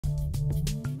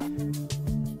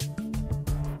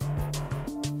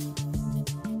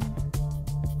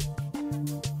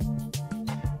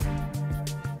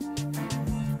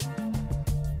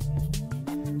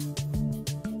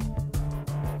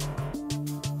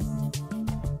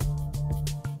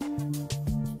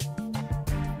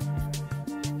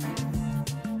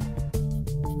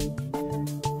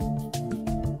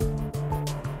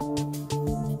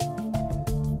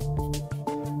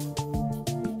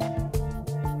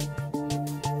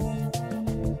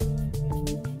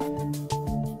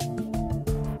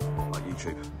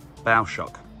bow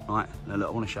shock, right? Now look,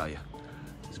 I want to show you.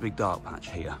 There's a big dark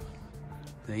patch here.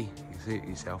 See? You can see it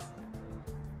yourself.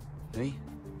 See?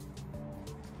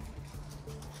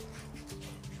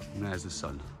 And there's the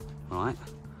sun, right?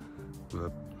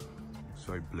 It's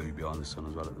very blue behind the sun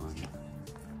as well at the moment.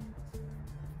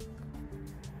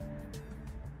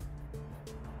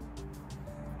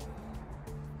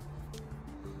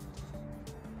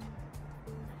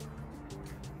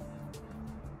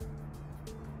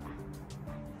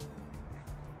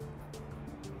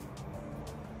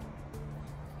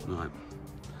 Right,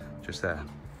 just there.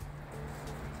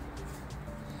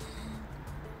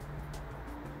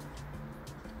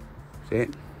 See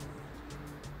it?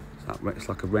 It's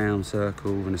like a round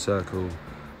circle and a circle,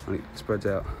 and it spreads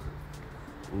out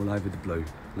all over the blue.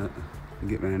 Look, you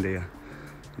get round here,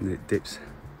 and it dips.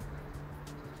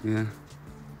 Yeah?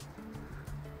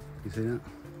 You see that?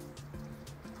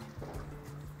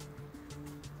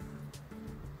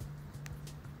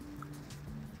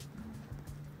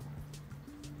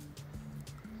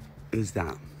 Is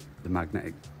that the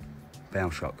magnetic bow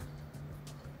shock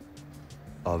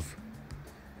of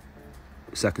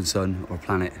a second sun or a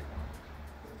planet?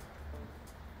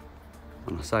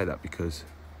 And I say that because,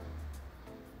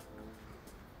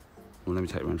 well, let me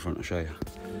take you around front and show you.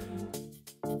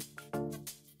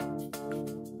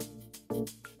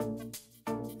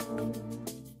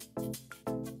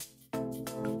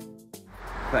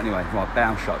 But anyway, right,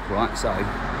 bow shock, right? So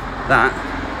that,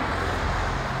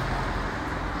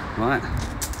 right,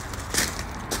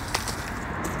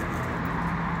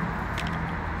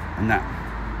 and that.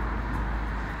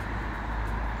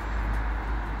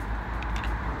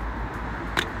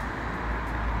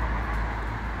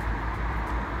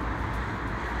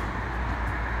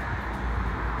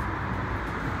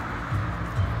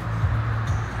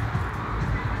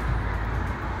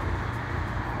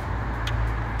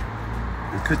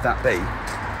 And could that be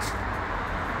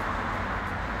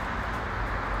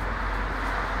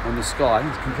on the sky?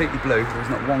 It's completely blue. There's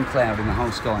not one cloud in the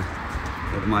whole sky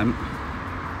at the moment.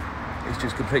 It's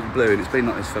just completely blue, and it's been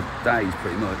like this for days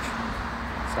pretty much.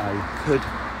 So could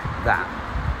that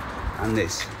and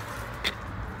this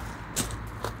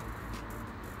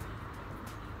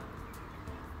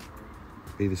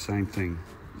be the same thing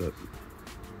that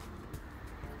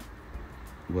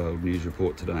World News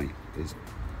Report today is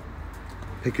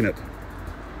picking up?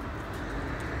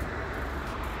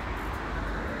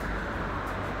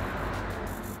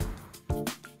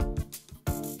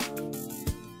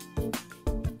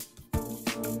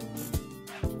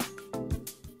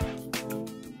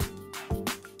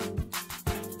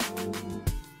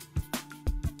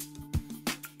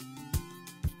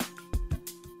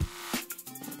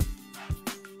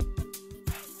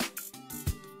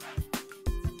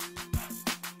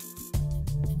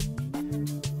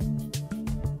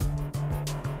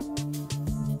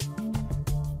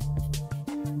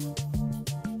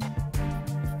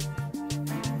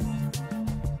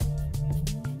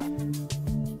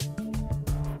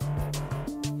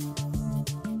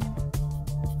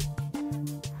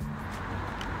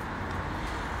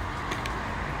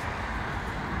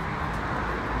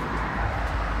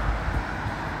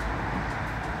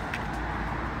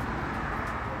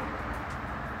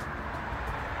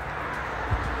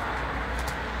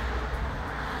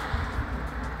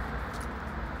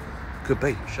 Could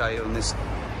be. Show you on this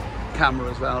camera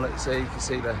as well. Let's see, you can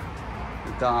see the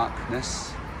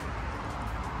darkness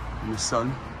and the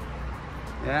sun.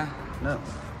 Yeah, look.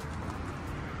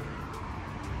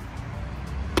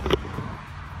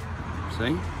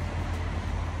 See?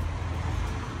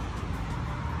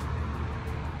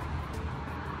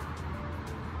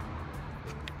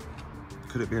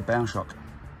 Could it be a bow shock?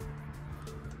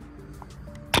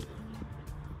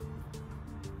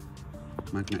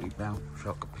 Magnetic bow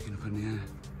shock picking up in the air.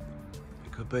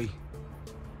 It could be.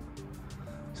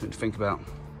 Something to think about.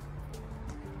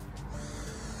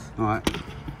 All right.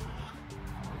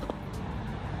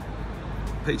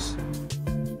 Peace.